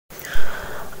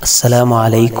السلام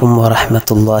عليكم ورحمة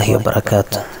الله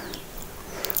وبركاته.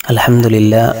 الحمد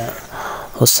لله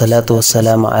والصلاة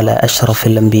والسلام على أشرف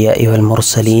الأنبياء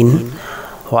والمرسلين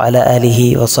وعلى آله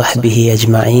وصحبه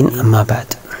أجمعين أما بعد.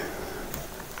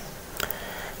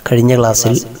 കഴിഞ്ഞ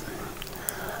ക്ലാസ്സിൽ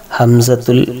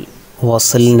ഹംസത്തുൽ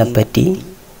വസ്ലിനെ പറ്റി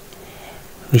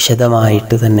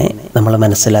വിശദമായിട്ട് തന്നെ നമ്മൾ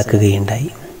മനസ്സിലാക്കുകയുണ്ടായി.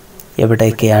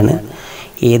 എവിടെയൊക്കെയാണ്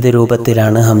ഏത്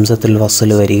രൂപത്തിലാണ് ഹംസത്തുൽ വസ്ൽ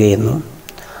വരികയെന്നും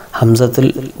ഹംസത്തുൽ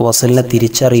വസ്ലിനെ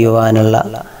തിരിച്ചറിയുവാനുള്ള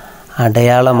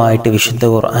അടയാളമായിട്ട് വിശുദ്ധ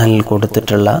ഖുർആനിൽ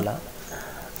കൊടുത്തിട്ടുള്ള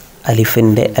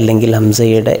അലിഫിൻ്റെ അല്ലെങ്കിൽ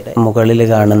ഹംസയുടെ മുകളിൽ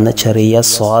കാണുന്ന ചെറിയ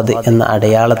സ്വാദ് എന്ന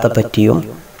അടയാളത്തെ പറ്റിയും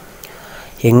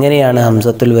എങ്ങനെയാണ്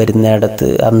ഹംസത്തുൽ വരുന്നിടത്ത്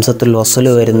ഹംസത്തുൽ വസ്ൽ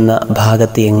വരുന്ന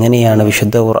ഭാഗത്ത് എങ്ങനെയാണ്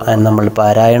വിശുദ്ധ ഖുർആൻ നമ്മൾ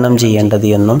പാരായണം ചെയ്യേണ്ടത്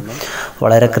എന്നും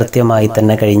വളരെ കൃത്യമായി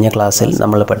തന്നെ കഴിഞ്ഞ ക്ലാസ്സിൽ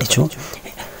നമ്മൾ പഠിച്ചു.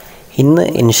 ഇന്ന്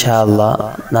ഇൻഷാ അല്ലാഹ്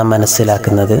നാം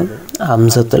മനസ്സിലാക്കുന്നത്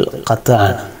ഹംസത്തുൽ ഖത്അ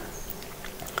ആണ്.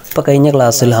 ഇപ്പോൾ കഴിഞ്ഞ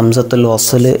ക്ലാസ്സിൽ ഹംസത്തുൽ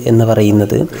വസ്ൽ എന്ന്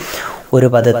പറയുന്നത് ഒരു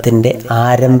പദത്തിൻ്റെ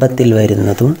ആരംഭത്തിൽ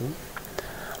വരുന്നതും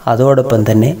അതോടൊപ്പം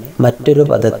തന്നെ മറ്റൊരു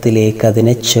പദത്തിലേക്ക്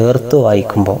അതിനെ ചേർത്ത്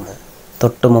വായിക്കുമ്പോൾ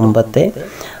തൊട്ട് മുമ്പത്തെ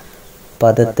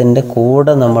പദത്തിൻ്റെ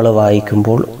കൂടെ നമ്മൾ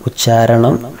വായിക്കുമ്പോൾ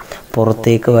ഉച്ചാരണം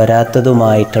പുറത്തേക്ക്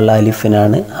വരാത്തതുമായിട്ടുള്ള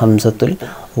അലിഫിനാണ് ഹംസത്തുൽ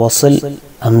വസ്ൽ,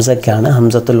 ഹംസയ്ക്കാണ്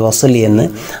ഹംസത്തുൽ വസ്ൽ എന്ന്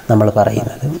നമ്മൾ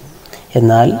പറയുന്നത്.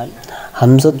 എന്നാൽ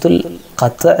ഹംസത്തുൽ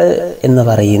ഖത്അ എന്ന്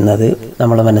പറയുന്നത്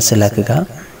നമ്മൾ മനസ്സിലാക്കുക,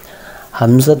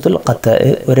 ഹംസത്തുൽ ഖത്അ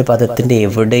ഒരു പദത്തിൻ്റെ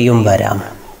എവിടെയും വരാം.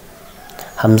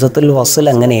 ഹംസത്തുൽ വസ്ൽ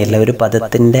അങ്ങനെയല്ല, ഒരു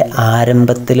പദത്തിൻ്റെ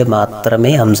ആരംഭത്തിൽ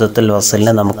മാത്രമേ ഹംസത്തുൽ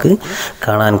വസ്ലിനെ നമുക്ക്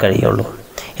കാണാൻ കഴിയുള്ളൂ.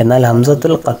 എന്നാൽ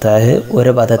ഹംസത്തുൽ ഖത്അ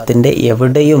ഒരു പദത്തിൻ്റെ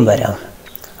എവിടെയും വരാം.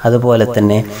 അതുപോലെ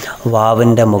തന്നെ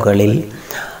വാവിൻ്റെ മുകളിൽ,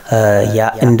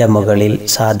 യാൻ്റെ മുകളിൽ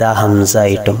സാദാ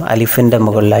ഹംസായിട്ടും അലിഫിൻ്റെ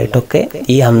മുകളിലായിട്ടൊക്കെ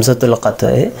ഈ ഹംസത്തുൽ ഖത്അ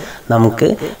നമുക്ക്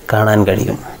കാണാൻ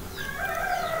കഴിയും.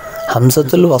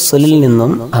 ഹംസത്തുൽ വസ്ലിൽ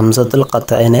നിന്നും ഹംസത്തുൽ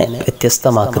ഖത്അനെ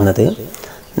വ്യത്യസ്തമാക്കുന്നത്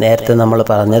നേരത്തെ നമ്മൾ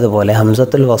പറഞ്ഞതുപോലെ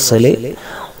ഹംസത്തുൽ വസ്ൽ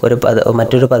ഒരു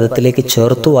മറ്റൊരു പദത്തിലേക്ക്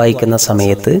ചേർത്തു വായിക്കുന്ന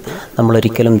സമയത്ത് നമ്മൾ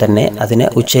ഒരിക്കലും തന്നെ അതിനെ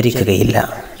ഉച്ചരിക്കുകയില്ല.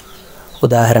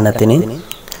 ഉദാഹരണത്തിന്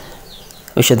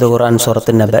വിശുദ്ധ ഖുർആൻ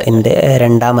സൂറത്തുൻ നബഇൻ്റെ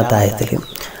 2-ാമത്തെ ആയത്തിൽ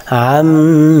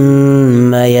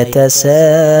അമ്മ യതസാഅലൂൻ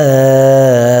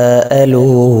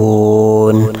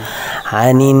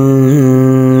അനിൻ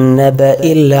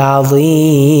നബഇൽ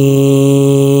അളീം,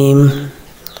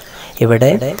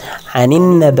 ഇവിടെ അനിൻ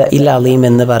നബഇൽ അളീം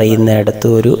എന്ന് പറയുന്നിടത്ത്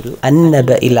ഒരു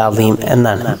അന്നബഇൽ അളീം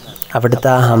എന്നാണ്. അവിടുത്തെ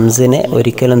ആ ഹംസിനെ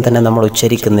ഒരിക്കലും തന്നെ നമ്മൾ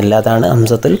ഉച്ചരിക്കുന്നില്ല. അതാണ്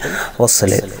ഹംസത്തുൽ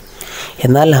വസ്ൽ.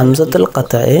 എന്നാൽ ഹംസത്തുൽ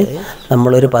ഖത്അ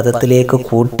നമ്മളൊരു പദത്തിലേക്ക്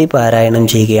കൂട്ടി പാരായണം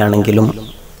ചെയ്യുകയാണെങ്കിലും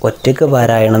ഒറ്റയ്ക്ക്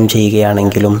പാരായണം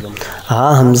ചെയ്യുകയാണെങ്കിലും ആ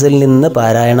ഹംസിൽ നിന്ന്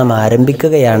പാരായണം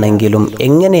ആരംഭിക്കുകയാണെങ്കിലും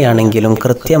എങ്ങനെയാണെങ്കിലും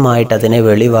കൃത്യമായിട്ട് അതിനെ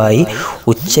വെളിവായി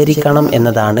ഉച്ചരിക്കണം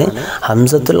എന്നതാണ്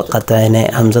ഹംസത്തുൽ ഖത്അനെ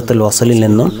ഹംസത്തുൽ വസ്ലിൽ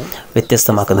നിന്നും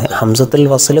വ്യത്യസ്തമാക്കുന്നത്. ഹംസത്തുൽ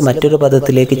വസ്ൽ മറ്റൊരു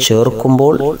പദത്തിലേക്ക്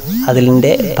ചേർക്കുമ്പോൾ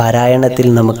അതിൻ്റെ പാരായണത്തിൽ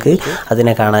നമുക്ക്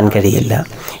അതിനെ കാണാൻ കഴിയില്ല.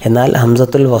 എന്നാൽ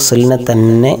ഹംസത്തുൽ വസ്ലിനെ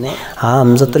തന്നെ ആ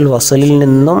ഹംസത്തുൽ വസ്ലിൽ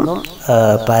നിന്നും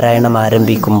പാരായണം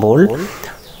ആരംഭിക്കുമ്പോൾ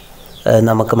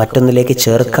നമുക്ക് മറ്റൊന്നിലേക്ക്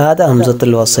ചേർക്കാതെ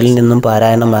ഹംസത്തുൽ വസ്ലിൽ നിന്നും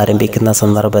പാരായണം ആരംഭിക്കുന്ന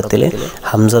സന്ദർഭത്തിൽ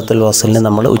ഹംസത്തുൽ വസ്ലിനെ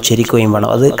നമ്മൾ ഉച്ചരിക്കുകയും വേണം.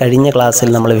 അത് കഴിഞ്ഞ ക്ലാസ്സിൽ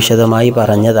നമ്മൾ വിശദമായി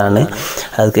പറഞ്ഞതാണ്.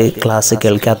 അത് ക്ലാസ്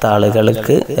കേൾക്കാത്ത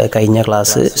ആളുകൾക്ക് കഴിഞ്ഞ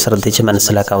ക്ലാസ് ശ്രദ്ധിച്ച്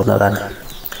മനസ്സിലാക്കാവുന്നതാണ്.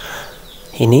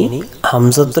 ഇനി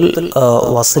ഹംസത്തുൽ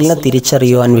വസ്ലിനെ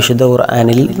തിരിച്ചറിയുവാൻ വിശുദ്ധ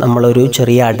ഖുർആനിൽ നമ്മളൊരു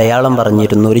ചെറിയ അടയാളം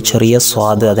പറഞ്ഞിരുന്നു, ഒരു ചെറിയ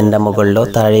സ്വാദ് അതിൻ്റെ മുകളിലോ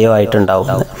താഴെയോ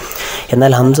ആയിട്ടുണ്ടാവുന്നത്.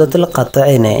 എന്നാൽ ഹംസത്തുൽ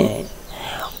ഖത്അനെ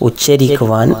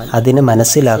ഉച്ചരിക്കുവാൻ, അതിനെ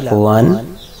മനസ്സിലാക്കുവാൻ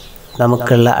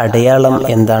നമുക്കുള്ള അടയാളം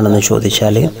എന്താണെന്ന്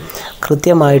ചോദിച്ചാൽ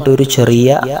കൃത്യമായിട്ടൊരു ചെറിയ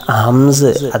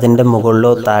ഹംസ് അതിൻ്റെ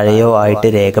മുകളിലോ താഴെയോ ആയിട്ട്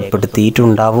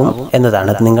രേഖപ്പെടുത്തിയിട്ടുണ്ടാവും എന്നതാണ്.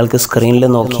 അത് നിങ്ങൾക്ക് സ്ക്രീനിൽ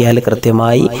നോക്കിയാൽ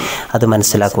കൃത്യമായി അത്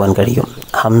മനസ്സിലാക്കുവാൻ കഴിയും.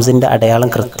 ഹംസിൻ്റെ അടയാളം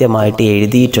കൃത്യമായിട്ട്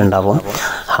എഴുതിയിട്ടുണ്ടാവും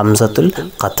ഹംസത്തുൽ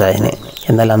ഖത്അനെ.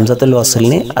 എന്നാൽ ഹംസത്തുൽ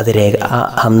വസ്ലിന് അത് ആ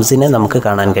ഹംസിനെ നമുക്ക്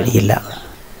കാണാൻ കഴിയില്ല.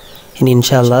 ഇനി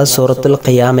ഇൻഷാ അല്ലാഹ് സൂറത്തുൽ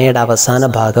ഖിയാമയുടെ അവസാന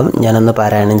ഭാഗം ഞാനൊന്ന്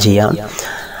പാരായണം ചെയ്യാം.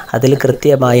 അതിൽ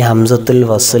കൃത്യമായി ഹംസത്തുൽ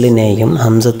വസ്ലിനെയും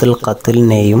ഹംസത്തുൽ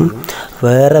ഖത്ലിനെയും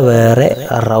വേറെ വേറെ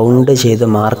റൗണ്ട് ചെയ്ത്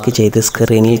മാർക്ക് ചെയ്ത്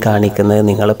സ്ക്രീനിൽ കാണിക്കുന്നത്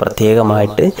നിങ്ങൾ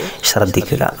പ്രത്യേകമായിട്ട്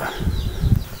ശ്രദ്ധിക്കുക.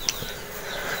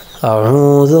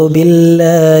 അഊദു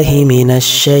ബില്ലാഹി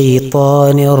മിനശ്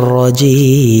ശൈത്വാനിർ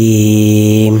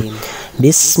റജീം.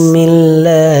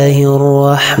 ബിസ്മില്ലാഹിർ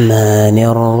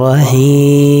റഹ്മാനിർ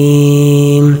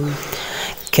റഹീം.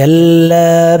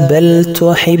 كلا بل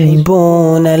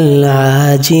تحبون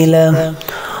العاجلة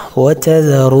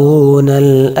وتذرون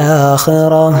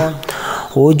الآخرة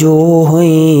وجوه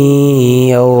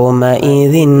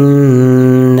يومئذ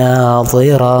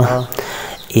ناظرة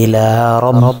إلى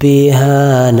ربها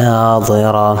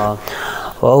ناظرة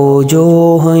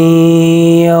ووجوه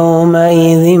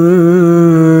يومئذ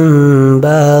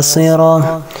باصرة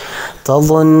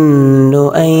تظن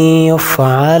أن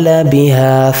يفعل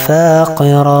بها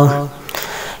فاقرة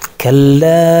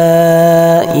كلا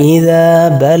إذا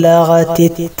بلغت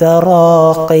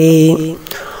التراقي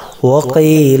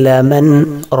وقيل من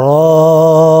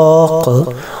راق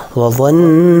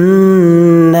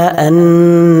وظن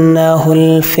أنه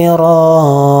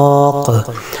الفراق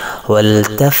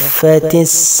والتفت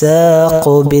الساق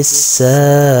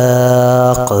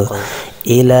بالساق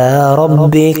إلى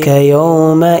ربك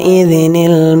يومئذ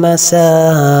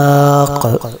المساق.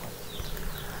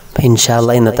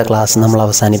 ഇൻഷാല്ലാ ഇന്നത്തെ ക്ലാസ് നമ്മൾ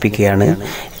അവസാനിപ്പിക്കുകയാണ്.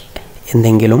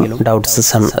 എന്തെങ്കിലും ഡൗട്ട്സ്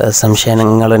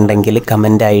സംശയങ്ങളുണ്ടെങ്കിൽ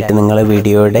കമൻ്റായിട്ട് നിങ്ങൾ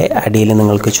വീഡിയോയുടെ അടിയിൽ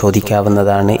നിങ്ങൾക്ക്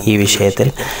ചോദിക്കാവുന്നതാണ് ഈ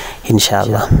വിഷയത്തിൽ.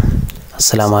 ഇൻഷാല്ലാ.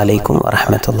 അസ്സലാമു അലൈക്കും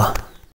വറഹ്മത്തുള്ളാഹി.